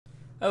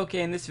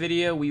Okay, in this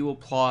video we will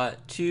plot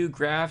two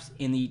graphs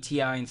in the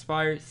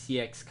TI-nSpire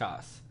CX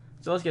CAS.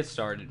 So let's get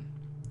started.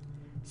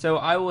 So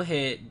I will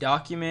hit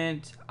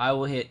document, I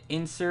will hit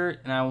insert,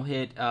 and I will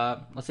hit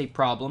let's say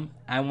problem.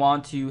 I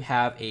want to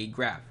have a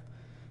graph.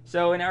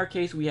 So in our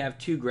case we have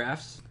two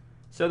graphs.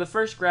 So the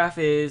first graph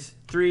is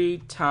 3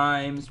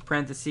 times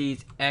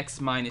parentheses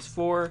x minus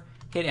 4.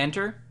 Hit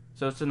enter.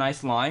 So it's a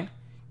nice line.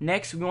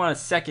 Next we want a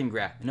second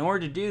graph. In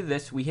order to do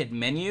this we hit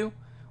menu,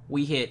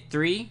 we hit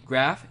 3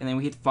 graph, and then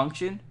we hit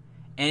function,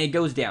 and it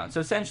goes down. So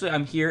essentially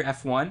I'm here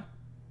F1,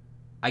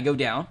 I go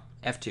down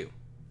F2.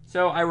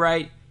 So I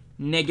write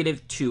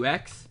negative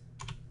 2x,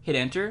 hit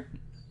enter,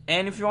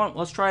 and if you want,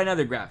 let's try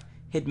another graph.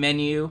 Hit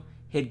menu,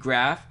 hit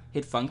graph,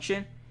 hit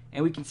function,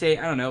 and we can say,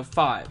 I don't know,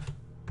 5.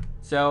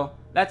 So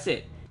that's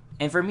it.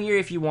 And from here,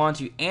 if you want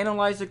to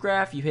analyze the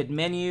graph, you hit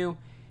menu,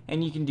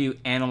 and you can do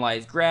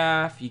analyze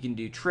graph, you can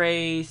do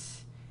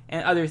trace,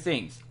 and other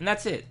things. And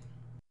that's it.